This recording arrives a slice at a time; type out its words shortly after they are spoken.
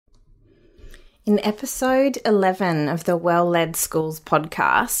In episode 11 of the Well-Led Schools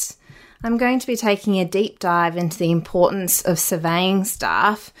podcast, I'm going to be taking a deep dive into the importance of surveying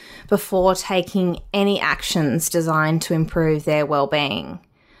staff before taking any actions designed to improve their well-being.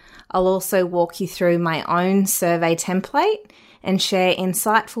 I'll also walk you through my own survey template and share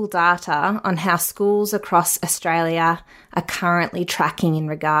insightful data on how schools across Australia are currently tracking in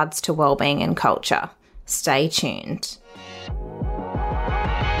regards to well-being and culture. Stay tuned.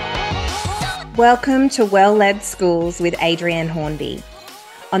 Welcome to Well-Led Schools with Adrienne Hornby.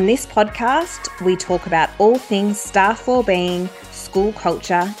 On this podcast, we talk about all things staff wellbeing, school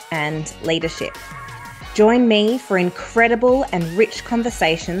culture, and leadership. Join me for incredible and rich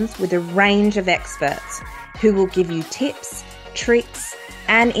conversations with a range of experts who will give you tips, tricks,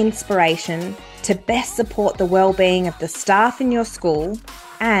 and inspiration to best support the wellbeing of the staff in your school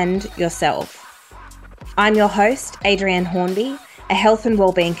and yourself. I'm your host, Adrienne Hornby, a health and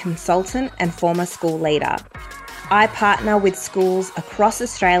wellbeing consultant and former school leader. I partner with schools across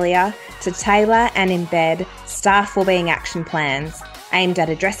Australia to tailor and embed staff wellbeing action plans aimed at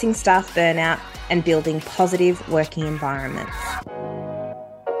addressing staff burnout and building positive working environments.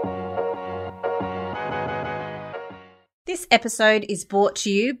 This episode is brought to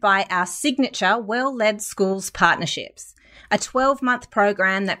you by our signature Well-Led Schools partnerships, a 12-month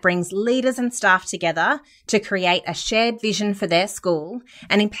program that brings leaders and staff together to create a shared vision for their school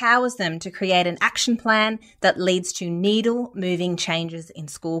and empowers them to create an action plan that leads to needle-moving changes in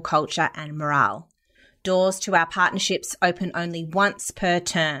school culture and morale. Doors to our partnerships open only once per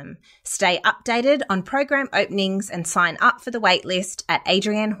term. Stay updated on program openings and sign up for the waitlist at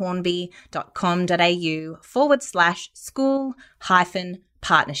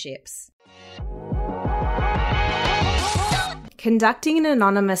adriennehornby.com.au/school-partnerships. Conducting an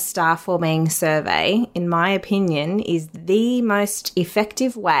anonymous staff wellbeing survey, in my opinion, is the most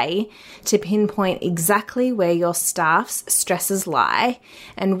effective way to pinpoint exactly where your staff's stresses lie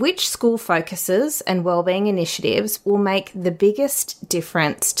and which school focuses and wellbeing initiatives will make the biggest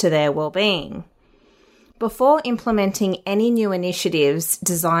difference to their wellbeing. Before implementing any new initiatives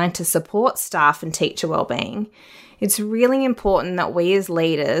designed to support staff and teacher wellbeing, it's really important that we as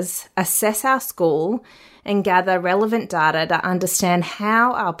leaders assess our school and gather relevant data to understand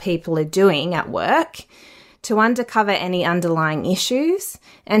how our people are doing at work, to uncover any underlying issues,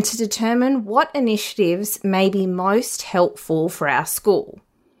 and to determine what initiatives may be most helpful for our school.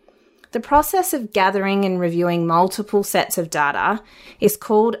 The process of gathering and reviewing multiple sets of data is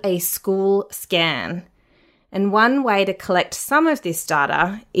called a school scan. And one way to collect some of this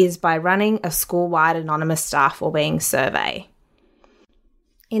data is by running a school-wide anonymous staff wellbeing survey.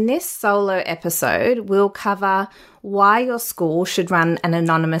 In this solo episode, we'll cover why your school should run an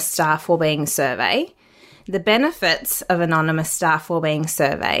anonymous staff wellbeing survey, the benefits of anonymous staff wellbeing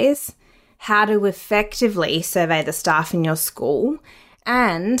surveys, how to effectively survey the staff in your school,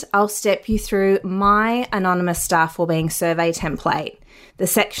 and I'll step you through my anonymous staff wellbeing survey template, the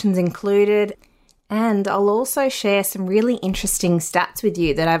sections included, and I'll also share some really interesting stats with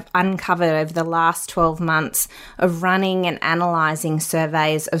you that I've uncovered over the last 12 months of running and analysing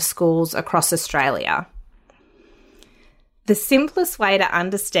surveys of schools across Australia. The simplest way to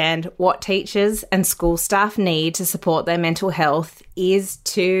understand what teachers and school staff need to support their mental health is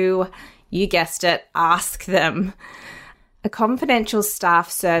to, you guessed it, ask them. A confidential staff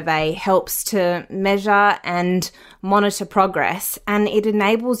survey helps to measure and monitor progress, and it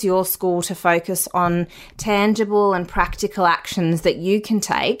enables your school to focus on tangible and practical actions that you can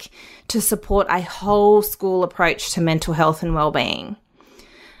take to support a whole school approach to mental health and wellbeing.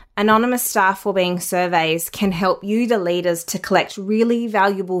 Anonymous staff wellbeing surveys can help you, the leaders, to collect really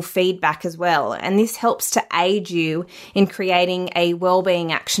valuable feedback as well. And this helps to aid you in creating a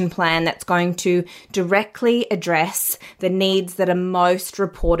wellbeing action plan that's going to directly address the needs that are most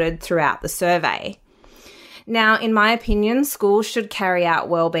reported throughout the survey. Now, in my opinion, schools should carry out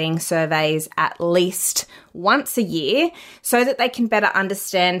wellbeing surveys at least once a year so that they can better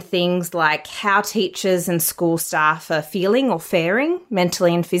understand things like how teachers and school staff are feeling or faring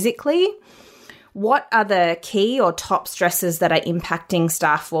mentally and physically. What are the key or top stresses that are impacting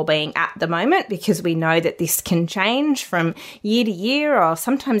staff wellbeing at the moment? Because we know that this can change from year to year or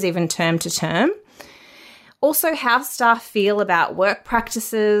sometimes even term to term. Also, how staff feel about work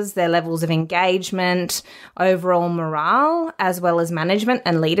practices, their levels of engagement, overall morale, as well as management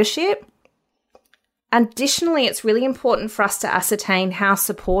and leadership. Additionally, it's really important for us to ascertain how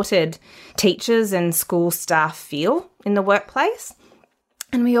supported teachers and school staff feel in the workplace.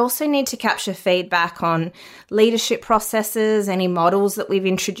 And we also need to capture feedback on leadership processes, any models that we've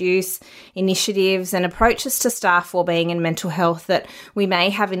introduced, initiatives and approaches to staff wellbeing and mental health that we may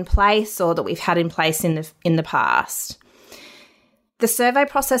have in place or that we've had in place in the past. The survey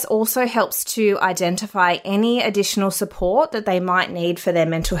process also helps to identify any additional support that they might need for their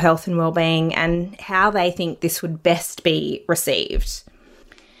mental health and wellbeing and how they think this would best be received.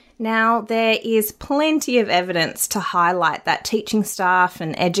 Now, there is plenty of evidence to highlight that teaching staff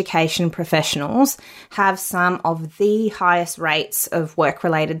and education professionals have some of the highest rates of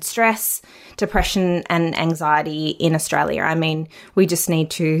work-related stress, depression and anxiety in Australia. I mean, we just need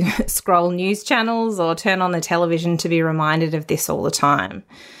to scroll news channels or turn on the television to be reminded of this all the time.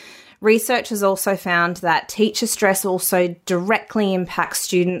 Research has also found that teacher stress also directly impacts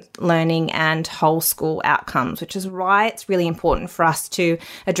student learning and whole school outcomes, which is why it's really important for us to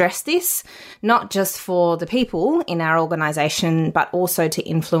address this, not just for the people in our organisation, but also to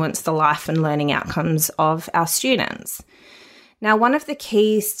influence the life and learning outcomes of our students. Now, one of the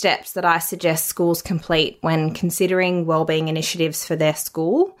key steps that I suggest schools complete when considering wellbeing initiatives for their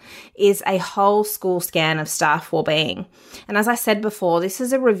school is a whole school scan of staff wellbeing. And as I said before, this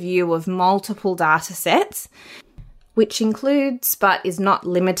is a review of multiple data sets, which includes but is not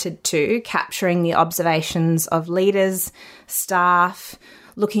limited to capturing the observations of leaders, staff,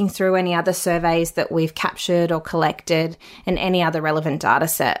 looking through any other surveys that we've captured or collected, and any other relevant data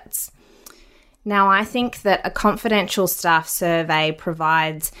sets. Now, I think that a confidential staff survey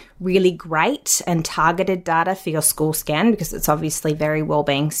provides really great and targeted data for your school scan because it's obviously very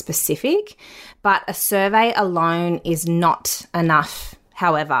wellbeing specific, but a survey alone is not enough.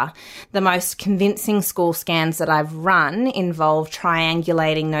 However, the most convincing school scans that I've run involve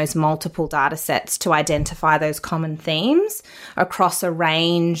triangulating those multiple data sets to identify those common themes across a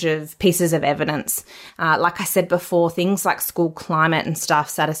range of pieces of evidence. Like I said before, things like school climate and staff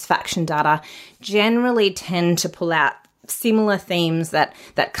satisfaction data generally tend to pull out similar themes that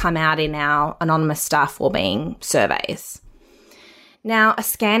come out in our anonymous staff wellbeing surveys. Now, a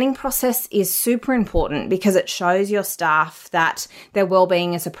scanning process is super important because it shows your staff that their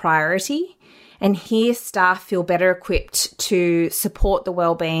wellbeing is a priority, and here staff feel better equipped to support the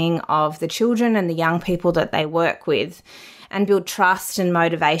wellbeing of the children and the young people that they work with and build trust and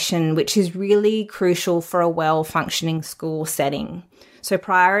motivation, which is really crucial for a well-functioning school setting. So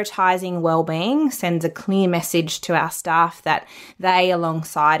prioritising wellbeing sends a clear message to our staff that they,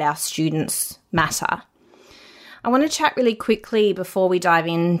 alongside our students, matter. I want to chat really quickly before we dive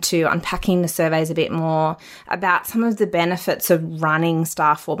into unpacking the surveys a bit more about some of the benefits of running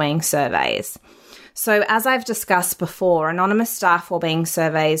staff wellbeing surveys. So as I've discussed before, anonymous staff wellbeing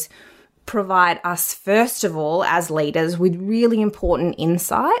surveys provide us, first of all, as leaders with really important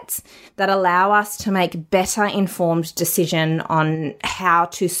insights that allow us to make better informed decision on how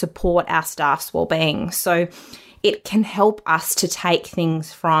to support our staff's wellbeing. So it can help us to take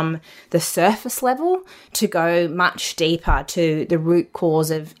things from the surface level to go much deeper to the root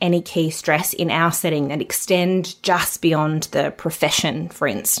cause of any key stress in our setting that extend just beyond the profession, for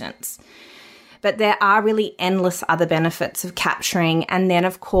instance. But there are really endless other benefits of capturing and then,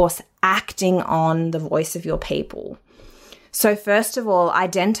 of course, acting on the voice of your people. So first of all,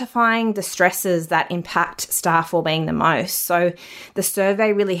 identifying the stresses that impact staff wellbeing the most. So the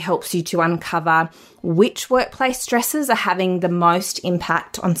survey really helps you to uncover which workplace stresses are having the most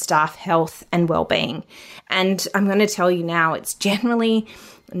impact on staff health and wellbeing. And I'm going to tell you now, it's generally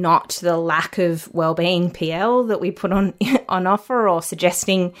not the lack of wellbeing PL that we put on offer or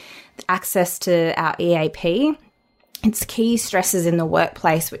suggesting access to our EAP. It's key stresses in the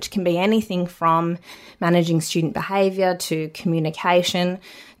workplace, which can be anything from managing student behaviour to communication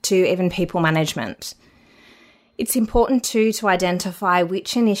to even people management. It's important too to identify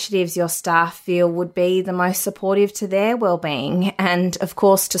which initiatives your staff feel would be the most supportive to their wellbeing and, of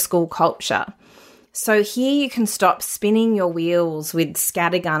course, to school culture. So here you can stop spinning your wheels with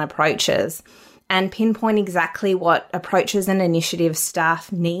scattergun approaches and pinpoint exactly what approaches and initiatives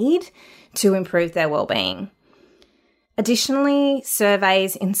staff need to improve their wellbeing. Additionally,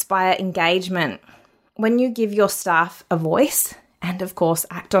 surveys inspire engagement. When you give your staff a voice and, of course,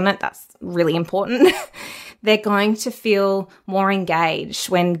 act on it, that's really important, they're going to feel more engaged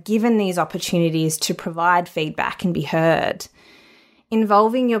when given these opportunities to provide feedback and be heard.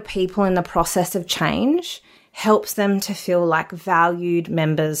 Involving your people in the process of change helps them to feel like valued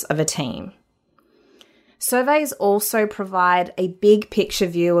members of a team. Surveys also provide a big picture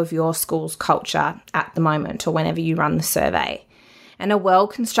view of your school's culture at the moment or whenever you run the survey. And a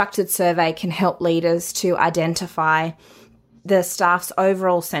well-constructed survey can help leaders to identify the staff's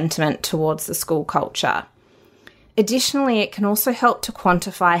overall sentiment towards the school culture. Additionally, it can also help to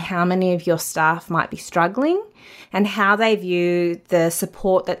quantify how many of your staff might be struggling and how they view the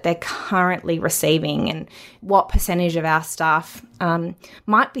support that they're currently receiving, and what percentage of our staff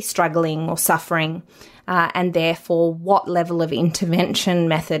might be struggling or suffering, and therefore what level of intervention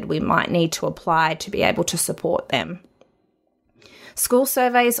method we might need to apply to be able to support them. School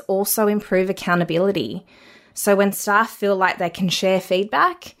surveys also improve accountability. So when staff feel like they can share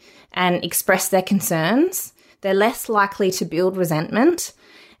feedback and express their concerns, they're less likely to build resentment,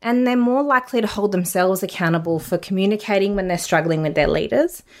 and they're more likely to hold themselves accountable for communicating when they're struggling with their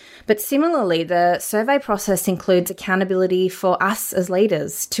leaders. But similarly, the survey process includes accountability for us as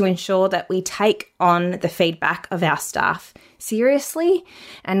leaders to ensure that we take on the feedback of our staff seriously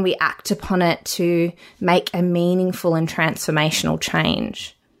and we act upon it to make a meaningful and transformational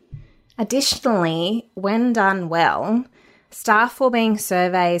change. Additionally, when done well, staff wellbeing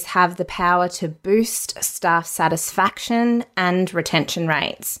surveys have the power to boost staff satisfaction and retention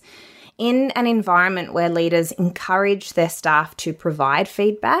rates. In an environment where leaders encourage their staff to provide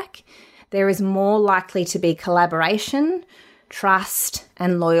feedback, there is more likely to be collaboration, trust,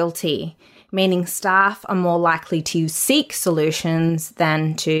 and loyalty, meaning staff are more likely to seek solutions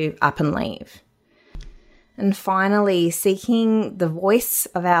than to up and leave. And finally, seeking the voice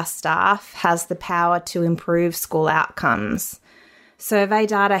of our staff has the power to improve school outcomes. Survey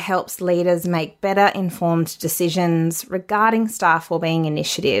data helps leaders make better informed decisions regarding staff wellbeing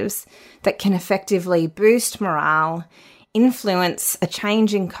initiatives that can effectively boost morale, influence a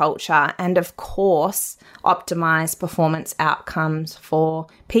change in culture, and of course, optimise performance outcomes for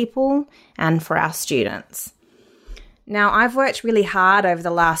people and for our students. Now, I've worked really hard over the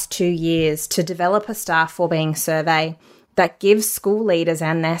last 2 years to develop a staff wellbeing survey that gives school leaders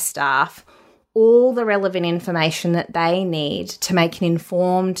and their staff all the relevant information that they need to make an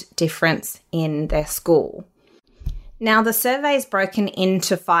informed difference in their school. Now, the survey is broken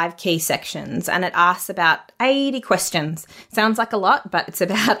into 5 key sections and it asks about 80 questions. Sounds like a lot, but it's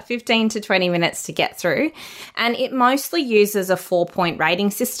about 15 to 20 minutes to get through. And it mostly uses a 4-point rating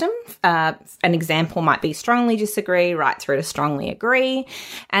system. An example might be strongly disagree, right through to strongly agree.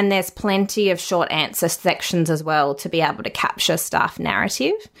 And there's plenty of short answer sections as well to be able to capture staff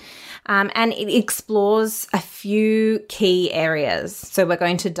narrative. And it explores a few key areas. So we're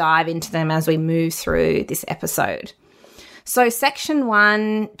going to dive into them as we move through this episode. So section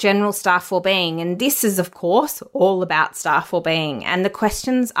 1, general staff wellbeing, and this is of course all about staff wellbeing, and the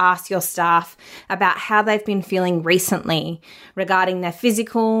questions ask your staff about how they've been feeling recently regarding their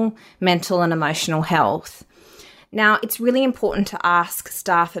physical, mental and emotional health. Now, it's really important to ask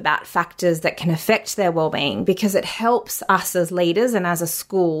staff about factors that can affect their wellbeing because it helps us as leaders and as a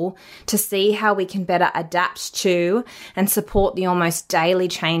school to see how we can better adapt to and support the almost daily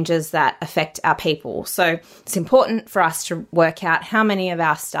changes that affect our people. So it's important for us to work out how many of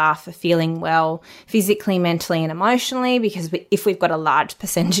our staff are feeling well physically, mentally and emotionally, because if we've got a large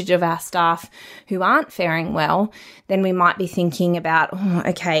percentage of our staff who aren't faring well, then we might be thinking about,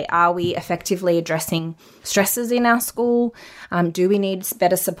 are we effectively addressing stresses in our school? Do we need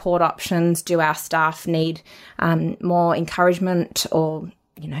better support options? Do our staff need more encouragement or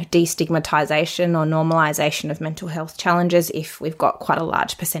destigmatization or normalization of mental health challenges if we've got quite a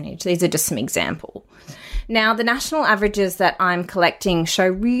large percentage? These are just some examples. Now, the national averages that I'm collecting show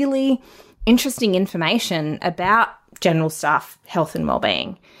really interesting information about general staff health and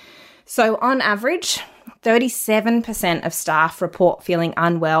wellbeing. So on average, 37% of staff report feeling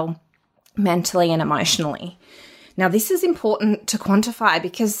unwell mentally and emotionally. Now, this is important to quantify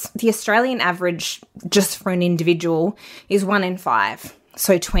because the Australian average just for an individual is 1 in 5,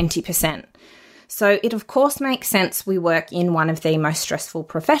 so 20%. So it of course makes sense we work in one of the most stressful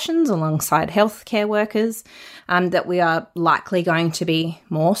professions alongside healthcare workers, that we are likely going to be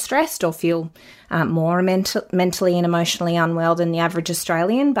more stressed or feel more mentally and emotionally unwell than the average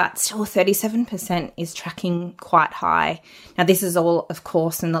Australian, but still 37% is tracking quite high. Now, this is all, of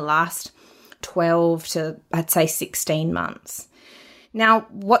course, in the last 12 to, I'd say, 16 months. Now,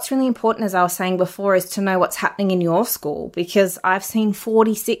 what's really important, as I was saying before, is to know what's happening in your school, because I've seen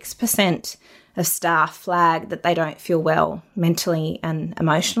 46% of staff flag that they don't feel well mentally and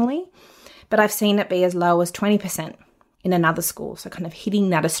emotionally, but I've seen it be as low as 20% in another school, so kind of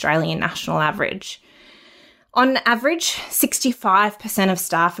hitting that Australian national average. On average, 65% of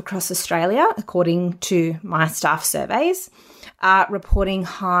staff across Australia, according to my staff surveys, are reporting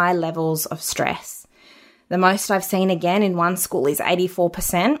high levels of stress. The most I've seen again in one school is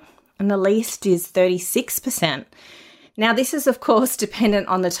 84%, and the least is 36%. Now, this is, of course, dependent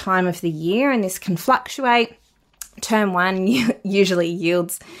on the time of the year, and this can fluctuate. Term 1 usually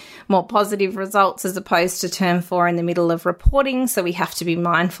yields more positive results as opposed to term 4 in the middle of reporting, so we have to be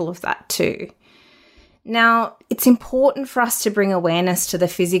mindful of that too. Now, it's important for us to bring awareness to the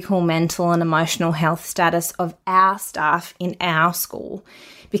physical, mental and emotional health status of our staff in our school,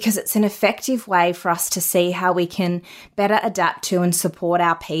 because it's an effective way for us to see how we can better adapt to and support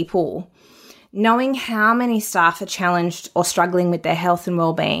our people. Knowing how many staff are challenged or struggling with their health and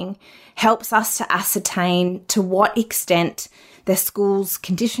well-being helps us to ascertain to what extent their school's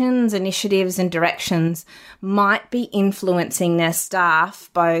conditions, initiatives and directions might be influencing their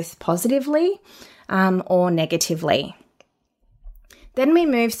staff both positively or negatively. Then we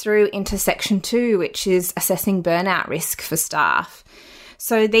move through into section 2, which is assessing burnout risk for staff.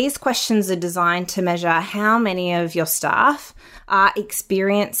 So these questions are designed to measure how many of your staff are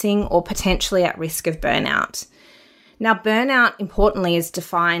experiencing or potentially at risk of burnout. Now, burnout, importantly, is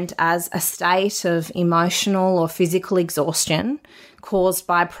defined as a state of emotional or physical exhaustion caused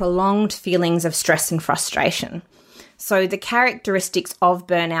by prolonged feelings of stress and frustration. So the characteristics of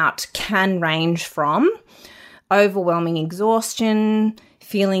burnout can range from overwhelming exhaustion,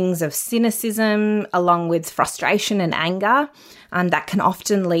 feelings of cynicism, along with frustration and anger, that can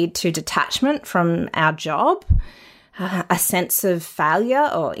often lead to detachment from our job, a sense of failure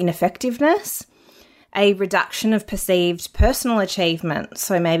or ineffectiveness, a reduction of perceived personal achievement,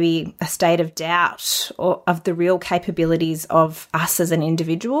 so maybe a state of doubt or of the real capabilities of us as an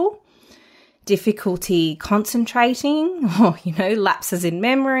individual, difficulty concentrating or, lapses in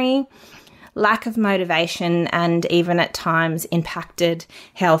memory, lack of motivation, and even at times impacted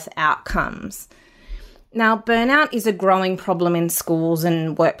health outcomes. Now, burnout is a growing problem in schools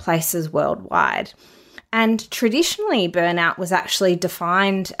and workplaces worldwide. And traditionally, burnout was actually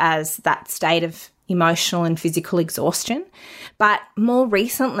defined as that state of emotional and physical exhaustion. But more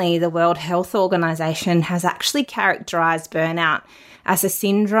recently, the World Health Organization has actually characterized burnout as a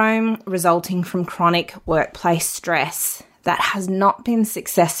syndrome resulting from chronic workplace stress that has not been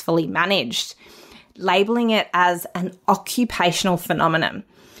successfully managed, labeling it as an occupational phenomenon.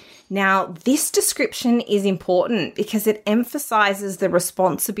 Now, this description is important because it emphasizes the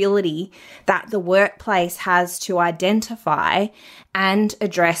responsibility that the workplace has to identify and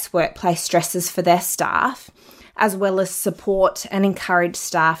address workplace stresses for their staff, as well as support and encourage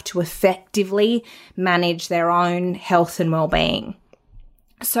staff to effectively manage their own health and well-being.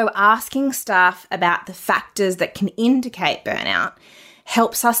 So asking staff about the factors that can indicate burnout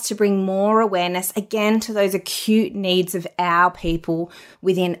helps us to bring more awareness again to those acute needs of our people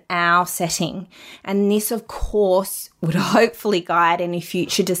within our setting. And this, of course, would hopefully guide any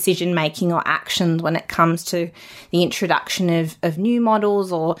future decision making or actions when it comes to the introduction of new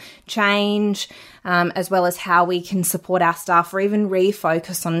models or change, as well as how we can support our staff or even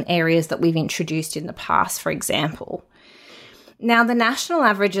refocus on areas that we've introduced in the past, for example. Now, the national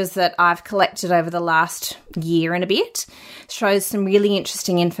averages that I've collected over the last year and a bit shows some really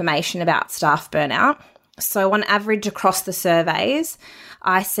interesting information about staff burnout. So on average across the surveys,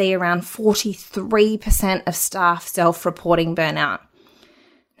 I see around 43% of staff self-reporting burnout.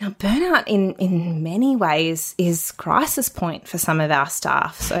 Now, burnout in many ways is crisis point for some of our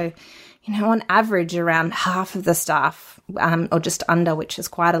staff. So, on average around half of the staff, or just under, which is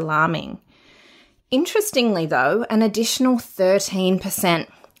quite alarming. Interestingly, though, an additional 13%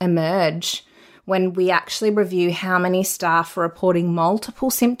 emerge when we actually review how many staff are reporting multiple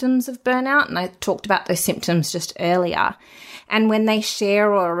symptoms of burnout, and I talked about those symptoms just earlier, and when they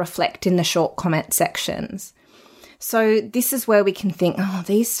share or reflect in the short comment sections. So this is where we can think,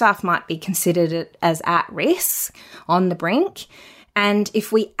 these staff might be considered as at risk, on the brink, and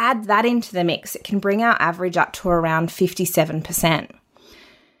if we add that into the mix, it can bring our average up to around 57%.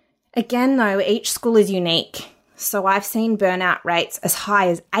 Again, though, each school is unique. So I've seen burnout rates as high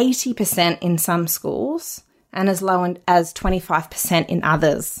as 80% in some schools and as low as 25% in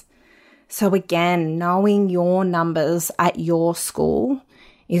others. So again, knowing your numbers at your school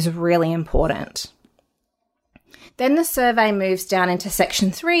is really important. Then the survey moves down into section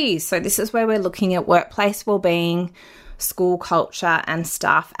 3. So this is where we're looking at workplace wellbeing, school culture, and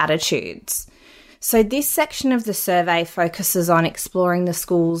staff attitudes. So this section of the survey focuses on exploring the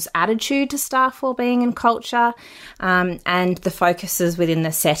school's attitude to staff wellbeing and culture, and the focuses within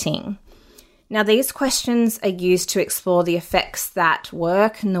the setting. Now, these questions are used to explore the effects that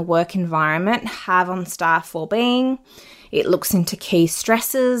work and the work environment have on staff wellbeing. It looks into key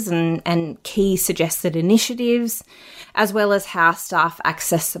stresses and key suggested initiatives, as well as how staff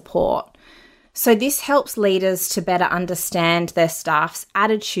access support. So this helps leaders to better understand their staff's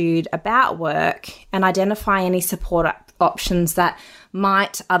attitude about work and identify any support options that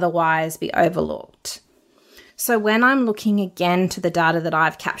might otherwise be overlooked. So when I'm looking again to the data that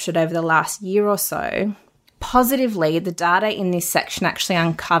I've captured over the last year or so, positively, the data in this section actually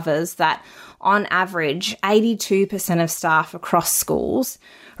uncovers that on average, 82% of staff across schools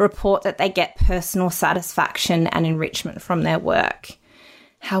report that they get personal satisfaction and enrichment from their work.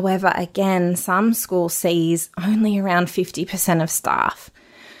 However, again, some schools sees only around 50% of staff.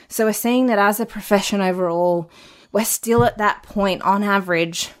 So we're seeing that as a profession overall, we're still at that point on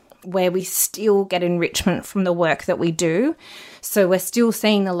average where we still get enrichment from the work that we do. So we're still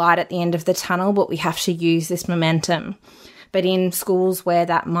seeing the light at the end of the tunnel, but we have to use this momentum. But in schools where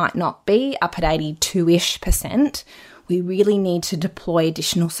that might not be, up at 82-ish%, we really need to deploy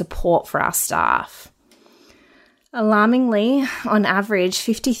additional support for our staff. Alarmingly, on average,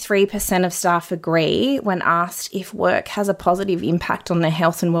 53% of staff agree when asked if work has a positive impact on their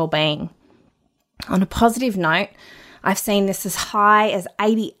health and well-being. On a positive note, I've seen this as high as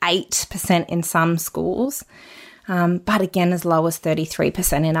 88% in some schools, but again, as low as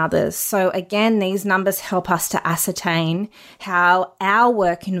 33% in others. So again, these numbers help us to ascertain how our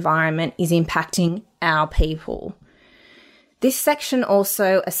work environment is impacting our people. This section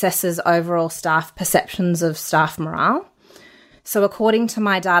also assesses overall staff perceptions of staff morale. So according to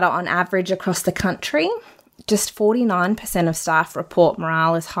my data, on average across the country, just 49% of staff report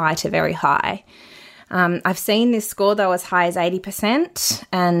morale is high to very high. I've seen this score, though, as high as 80%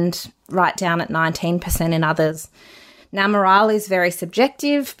 and right down at 19% in others. Now, morale is very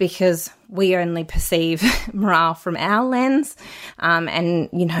subjective because we only perceive morale from our lens. And,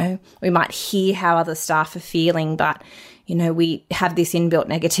 we might hear how other staff are feeling, but, we have this inbuilt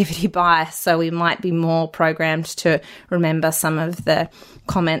negativity bias, so we might be more programmed to remember some of the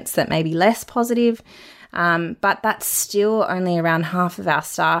comments that may be less positive. But that's still only around half of our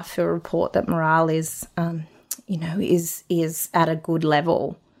staff who report that morale is at a good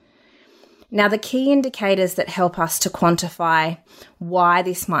level. Now, the key indicators that help us to quantify why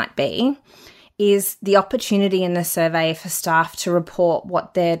this might be is the opportunity in the survey for staff to report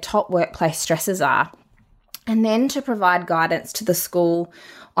what their top workplace stresses are, and then to provide guidance to the school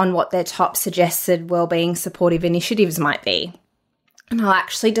on what their top suggested wellbeing supportive initiatives might be. And I'll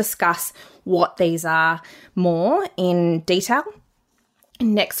actually discuss what these are more in detail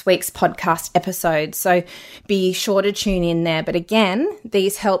in next week's podcast episode. So be sure to tune in there. But again,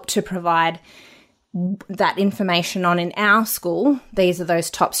 these help to provide that information on in our school. These are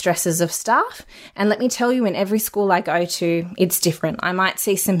those top stresses of staff. And let me tell you, in every school I go to, it's different. I might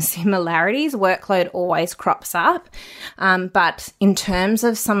see some similarities. Workload always crops up. But in terms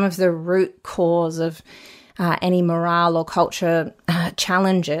of some of the root cause of any morale or culture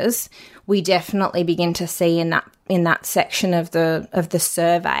challenges, we definitely begin to see in that section of the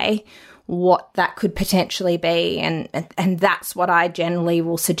survey what that could potentially be, and that's what I generally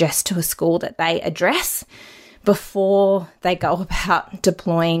will suggest to a school that they address before they go about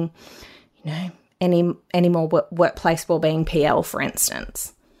deploying, any more workplace wellbeing PL, for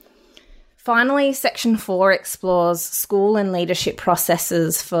instance. Finally, section 4 explores school and leadership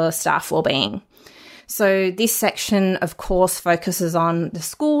processes for staff wellbeing. So this section, of course, focuses on the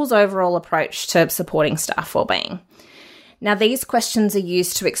school's overall approach to supporting staff wellbeing. Now, these questions are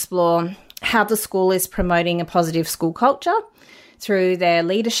used to explore how the school is promoting a positive school culture through their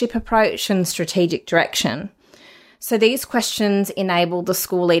leadership approach and strategic direction. So these questions enable the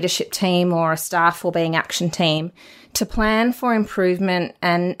school leadership team or a staff wellbeing action team to plan for improvement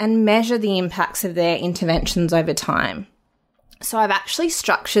and measure the impacts of their interventions over time. So I've actually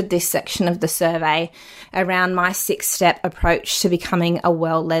structured this section of the survey around my 6-step approach to becoming a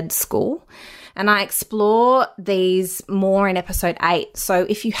well-led school. And I explore these more in episode 8. So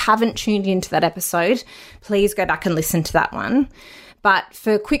if you haven't tuned into that episode, please go back and listen to that one. But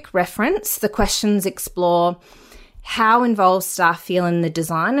for quick reference, the questions explore how involved staff feel in the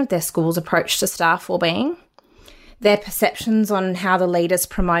design of their school's approach to staff wellbeing, their perceptions on how the leaders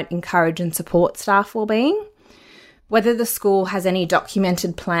promote, encourage and support staff wellbeing, whether the school has any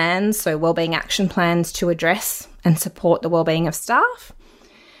documented plans, so wellbeing action plans to address and support the wellbeing of staff,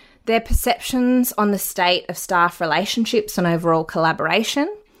 their perceptions on the state of staff relationships and overall collaboration,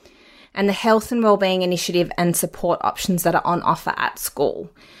 and the health and wellbeing initiative and support options that are on offer at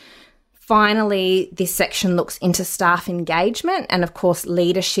school. Finally, this section looks into staff engagement and, of course,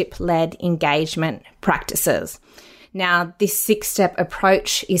 leadership-led engagement practices. Now, this 6-step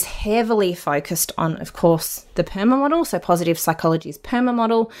approach is heavily focused on, of course, the PERMA model, so Positive Psychology's PERMA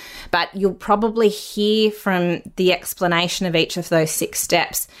model, but you'll probably hear from the explanation of each of those 6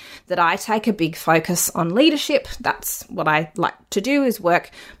 steps that I take a big focus on leadership. That's what I like to do, is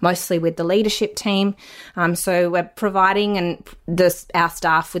work mostly with the leadership team. So we're providing our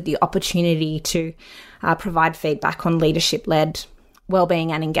staff with the opportunity to provide feedback on leadership-led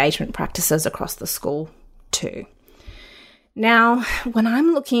wellbeing and engagement practices across the school too. Now, when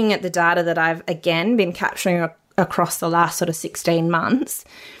I'm looking at the data that I've again been capturing across the last sort of 16 months,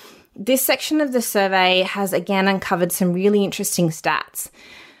 this section of the survey has again uncovered some really interesting stats.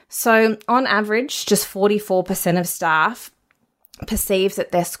 So on average, just 44% of staff perceive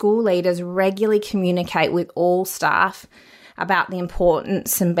that their school leaders regularly communicate with all staff about the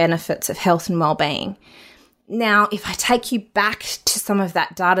importance and benefits of health and wellbeing. Now, if I take you back to some of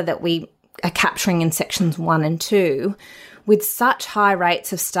that data that we are capturing in sections 1 and 2, with such high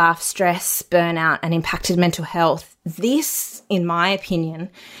rates of staff stress, burnout, and impacted mental health, this, in my opinion,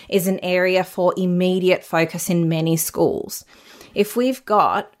 is an area for immediate focus in many schools. If we've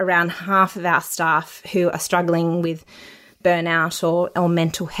got around half of our staff who are struggling with burnout or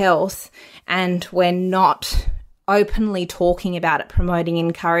mental health, and we're not openly talking about it, promoting,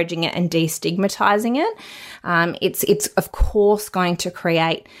 encouraging it, and destigmatizing it, it's of course going to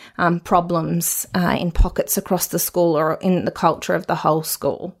create problems in pockets across the school or in the culture of the whole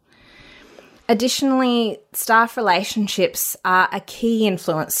school. Additionally, staff relationships are a key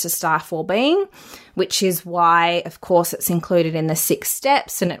influence to staff wellbeing, which is why, of course, it's included in the 6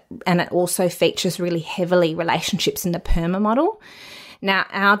 steps, and it also features really heavily relationships in the PERMA model. Now,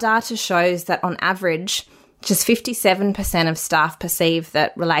 our data shows that on average, just 57% of staff perceive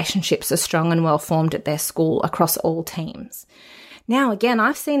that relationships are strong and well formed at their school across all teams. Now, again,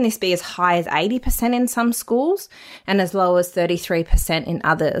 I've seen this be as high as 80% in some schools and as low as 33% in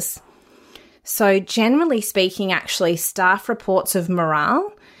others. So generally speaking, actually, staff reports of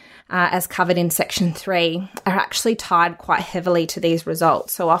morale, as covered in section 3, are actually tied quite heavily to these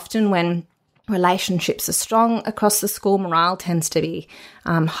results. So often when relationships are strong across the school, morale tends to be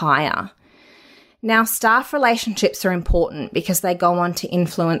higher. Now, staff relationships are important because they go on to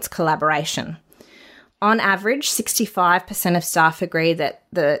influence collaboration. On average, 65% of staff agree that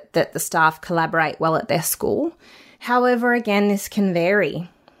the staff collaborate well at their school. However, again, this can vary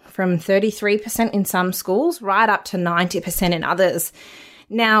from 33% in some schools right up to 90% in others.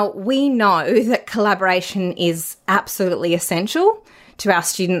 Now, we know that collaboration is absolutely essential to our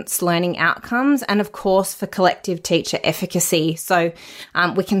students' learning outcomes and, of course, for collective teacher efficacy. So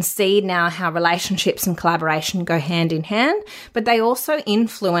we can see now how relationships and collaboration go hand in hand, but they also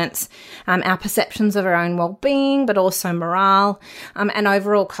influence our perceptions of our own well-being, but also morale and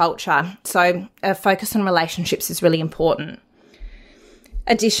overall culture. So a focus on relationships is really important.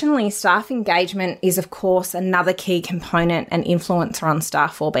 Additionally, staff engagement is, of course, another key component and influencer on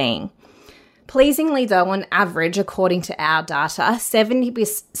staff well-being. Pleasingly, though, on average, according to our data,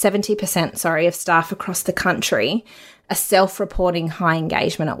 70% of staff across the country are self-reporting high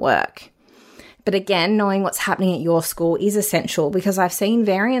engagement at work. But again, knowing what's happening at your school is essential because I've seen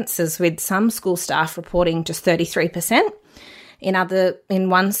variances with some school staff reporting just 33% in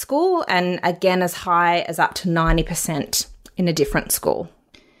one school, and again as high as up to 90% in a different school.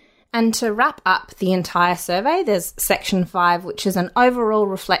 And to wrap up the entire survey, there's section 5, which is an overall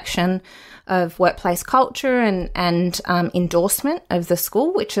reflection of workplace culture and endorsement of the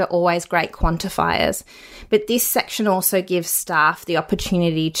school, which are always great quantifiers. But this section also gives staff the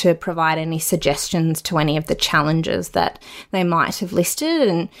opportunity to provide any suggestions to any of the challenges that they might have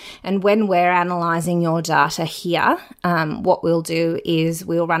listed. And when we're analysing your data here, what we'll do is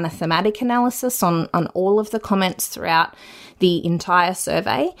we'll run a thematic analysis on all of the comments throughout the entire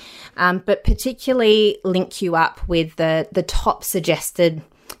survey, but particularly link you up with the top suggested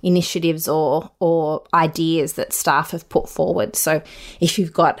initiatives or ideas that staff have put forward. So if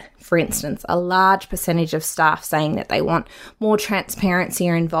you've got, for instance, a large percentage of staff saying that they want more transparency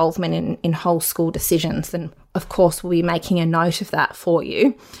or involvement in whole school decisions, then of course we'll be making a note of that for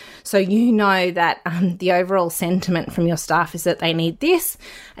you. So you know that the overall sentiment from your staff is that they need this,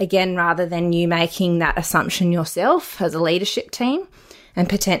 again, rather than you making that assumption yourself as a leadership team and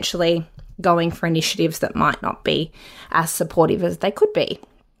potentially going for initiatives that might not be as supportive as they could be.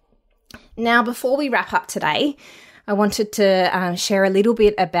 Now, before we wrap up today, I wanted to share a little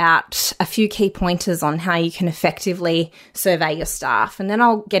bit about a few key pointers on how you can effectively survey your staff. And then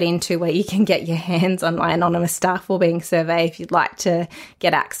I'll get into where you can get your hands on my anonymous staff wellbeing survey if you'd like to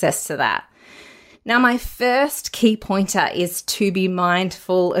get access to that. Now, my first key pointer is to be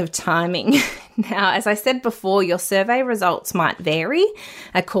mindful of timing. Now, as I said before, your survey results might vary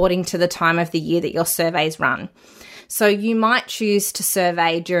according to the time of the year that your surveys run. So you might choose to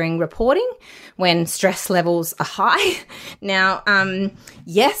survey during reporting when stress levels are high. Now,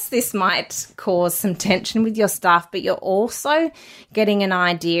 yes, this might cause some tension with your staff, but you're also getting an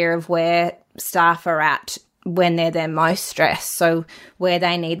idea of where staff are at when they're their most stressed, so where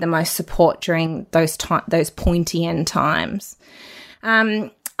they need the most support during those pointy end times.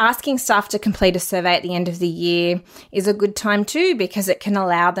 Asking staff to complete a survey at the end of the year is a good time too, because it can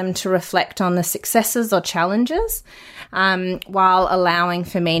allow them to reflect on the successes or challenges, while allowing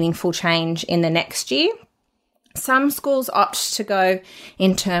for meaningful change in the next year. Some schools opt to go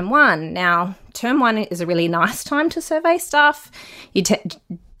in term one. Now, term one is a really nice time to survey staff. You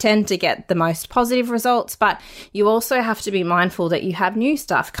tend to get the most positive results, but you also have to be mindful that you have new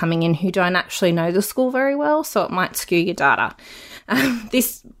staff coming in who don't actually know the school very well, so it might skew your data.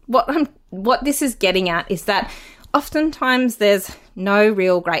 What this is getting at is that oftentimes there's no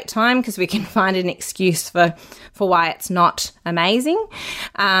real great time, because we can find an excuse for why it's not amazing,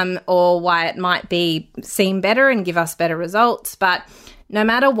 or why it might seem better and give us better results. But no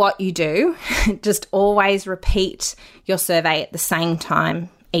matter what you do, just always repeat your survey at the same time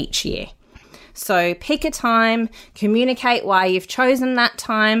each year. So pick a time, communicate why you've chosen that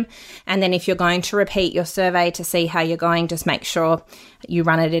time, and then if you're going to repeat your survey to see how you're going, just make sure you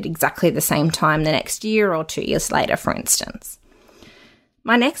run it at exactly the same time the next year or 2 years later, for instance.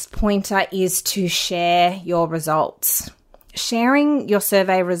 My next pointer is to share your results. Sharing your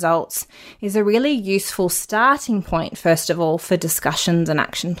survey results is a really useful starting point, first of all, for discussions and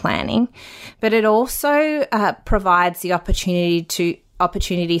action planning, but it also provides the opportunity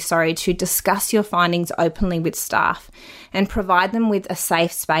to discuss your findings openly with staff and provide them with a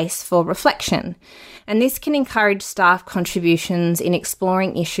safe space for reflection. And this can encourage staff contributions in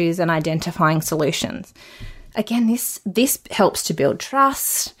exploring issues and identifying solutions. Again, this helps to build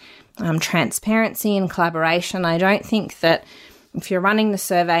trust, transparency and collaboration. I don't think that if you're running the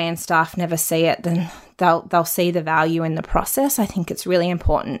survey and staff never see it, then they'll see the value in the process. I think it's really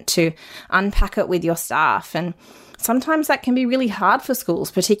important to unpack it with your staff, and sometimes that can be really hard for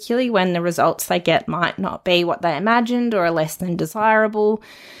schools, particularly when the results they get might not be what they imagined or are less than desirable.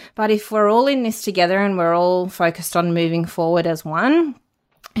 But if we're all in this together and we're all focused on moving forward as one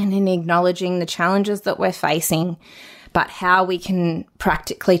and in acknowledging the challenges that we're facing, but how we can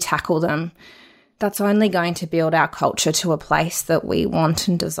practically tackle them, that's only going to build our culture to a place that we want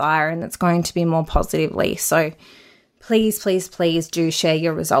and desire, and it's going to be more positively. So please, please, please do share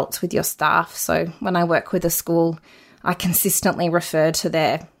your results with your staff. So when I work with a school, I consistently refer to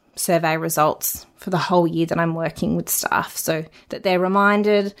their survey results for the whole year that I'm working with staff, so that they're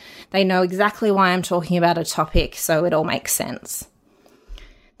reminded, they know exactly why I'm talking about a topic, so it all makes sense.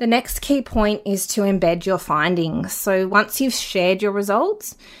 The next key point is to embed your findings. So once you've shared your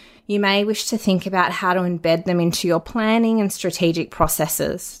results, you may wish to think about how to embed them into your planning and strategic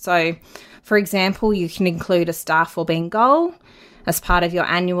processes. So, for example, you can include a staff wellbeing goal as part of your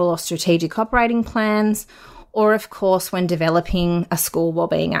annual or strategic operating plans, or of course when developing a school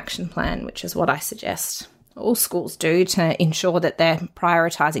wellbeing action plan, which is what I suggest all schools do to ensure that they're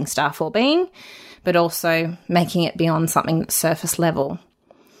prioritising staff wellbeing, but also making it beyond something that's surface level.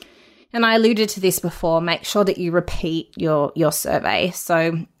 And I alluded to this before, make sure that you repeat your survey.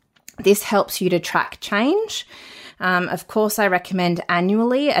 So this helps you to track change. Of course, I recommend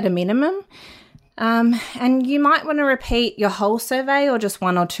annually at a minimum. And you might want to repeat your whole survey or just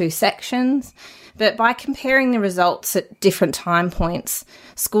one or two sections. But by comparing the results at different time points,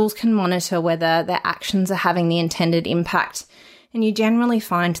 schools can monitor whether their actions are having the intended impact. And you generally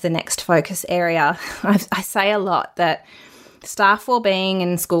find the next focus area. I say a lot that staff wellbeing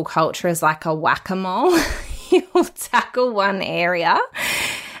and school culture is like a whack-a-mole. You'll tackle one area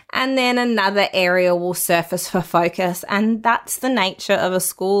and then another area will surface for focus. And that's the nature of a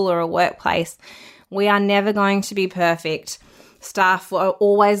school or a workplace. We are never going to be perfect. Staff are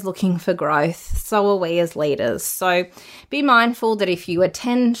always looking for growth. So are we as leaders. So be mindful that if you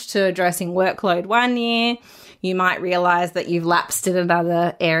attend to addressing workload one year, you might realise that you've lapsed in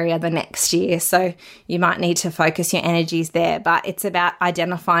another area the next year. So you might need to focus your energies there. But it's about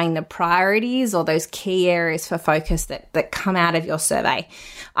identifying the priorities or those key areas for focus that come out of your survey.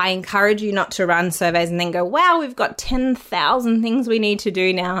 I encourage you not to run surveys and then go, wow, we've got 10,000 things we need to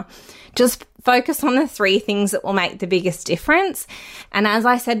do now. Just focus on the 3 things that will make the biggest difference. And as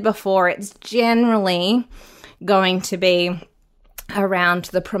I said before, it's generally going to be around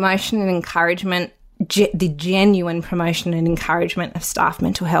the promotion and encouragement, the genuine promotion and encouragement of staff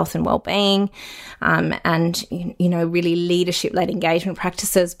mental health and wellbeing, and, really leadership-led engagement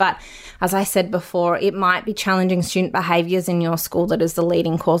practices. But as I said before, it might be challenging student behaviours in your school that is the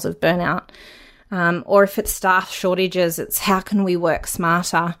leading cause of burnout. Or if it's staff shortages, it's how can we work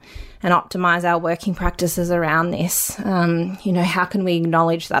smarter and optimise our working practices around this? How can we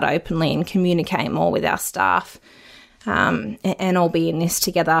acknowledge that openly and communicate more with our staff, and all be in this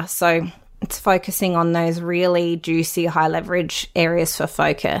together? So It's focusing on those really juicy, high leverage areas for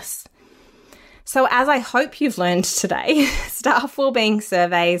focus. So as I hope you've learned today, staff wellbeing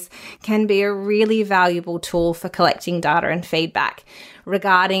surveys can be a really valuable tool for collecting data and feedback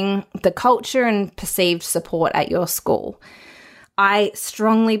regarding the culture and perceived support at your school. I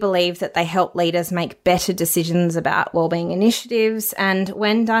strongly believe that they help leaders make better decisions about wellbeing initiatives, and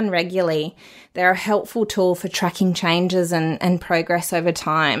when done regularly, they're a helpful tool for tracking changes and progress over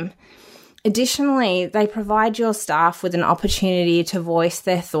time. Additionally, they provide your staff with an opportunity to voice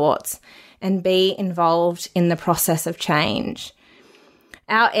their thoughts and be involved in the process of change.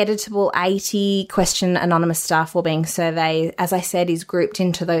 Our editable 80-question anonymous staff wellbeing survey, as I said, is grouped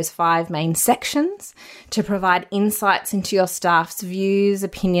into those 5 main sections to provide insights into your staff's views,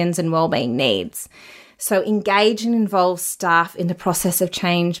 opinions, and wellbeing needs. So engage and involve staff in the process of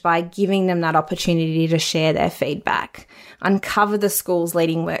change by giving them that opportunity to share their feedback, uncover the school's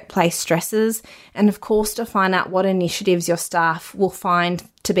leading workplace stresses, and of course to find out what initiatives your staff will find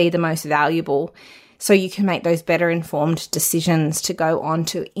to be the most valuable, so you can make those better informed decisions to go on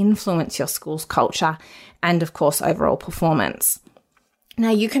to influence your school's culture and, of course, overall performance. Now,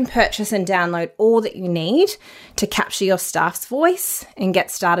 you can purchase and download all that you need to capture your staff's voice and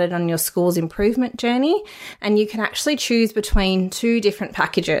get started on your school's improvement journey. And you can actually choose between 2 different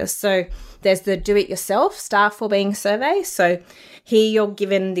packages. So there's the do-it-yourself staff wellbeing survey. So here you're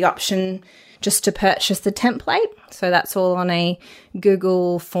given the option just to purchase the template. So that's all on a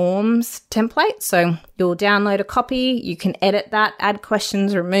Google Forms template. So you'll download a copy, you can edit that, add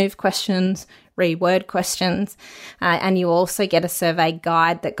questions, remove questions, reword questions, and you also get a survey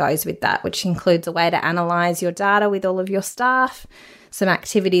guide that goes with that, which includes a way to analyse your data with all of your staff, some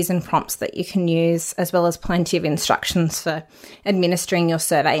activities and prompts that you can use, as well as plenty of instructions for administering your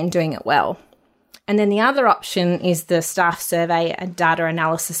survey and doing it well. And then the other option is the staff survey and data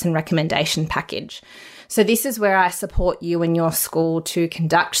analysis and recommendation package. So this is where I support you and your school to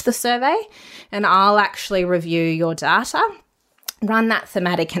conduct the survey, and I'll actually review your data, run that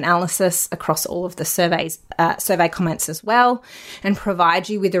thematic analysis across all of the survey comments as well, and provide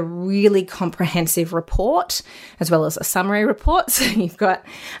you with a really comprehensive report as well as a summary report. So you've got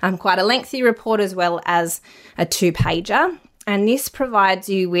quite a lengthy report as well as a 2-pager. And this provides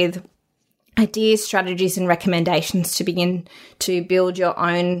you with ideas, strategies, and recommendations to begin to build your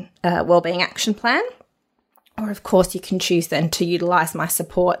own wellbeing action plan. Or, of course, you can choose then to utilise my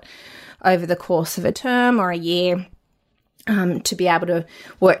support over the course of a term or a year to be able to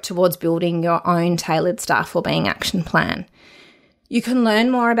work towards building your own tailored staff wellbeing action plan. You can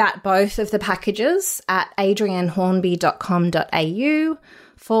learn more about both of the packages at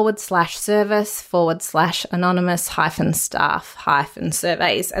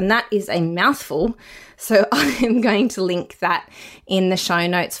adrianhornby.com.au/service/anonymous-staff-surveys. And that is a mouthful. So I am going to link that in the show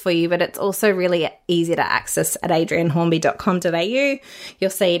notes for you, but it's also really easy to access at adrianhornby.com.au.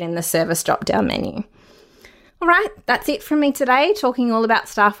 You'll see it in the service drop-down menu. All right, that's it from me today, talking all about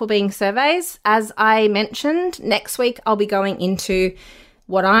staff wellbeing surveys. As I mentioned, next week I'll be going into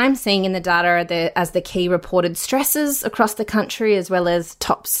what I'm seeing in the data as the key reported stresses across the country, as well as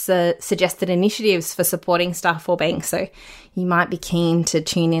top suggested initiatives for supporting staff wellbeing. So you might be keen to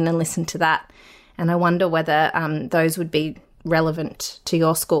tune in and listen to that. And I wonder whether those would be relevant to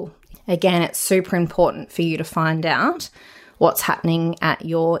your school. Again, it's super important for you to find out what's happening at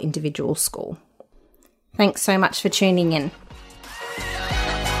your individual school. Thanks so much for tuning in.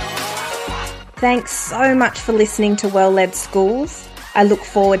 Thanks so much for listening to Well-Led Schools. I look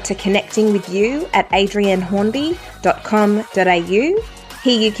forward to connecting with you at adrianhornby.com.au.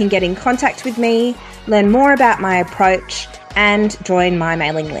 Here you can get in contact with me, learn more about my approach, and join my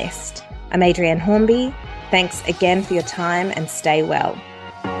mailing list. I'm Adrienne Hornby. Thanks again for your time and stay well.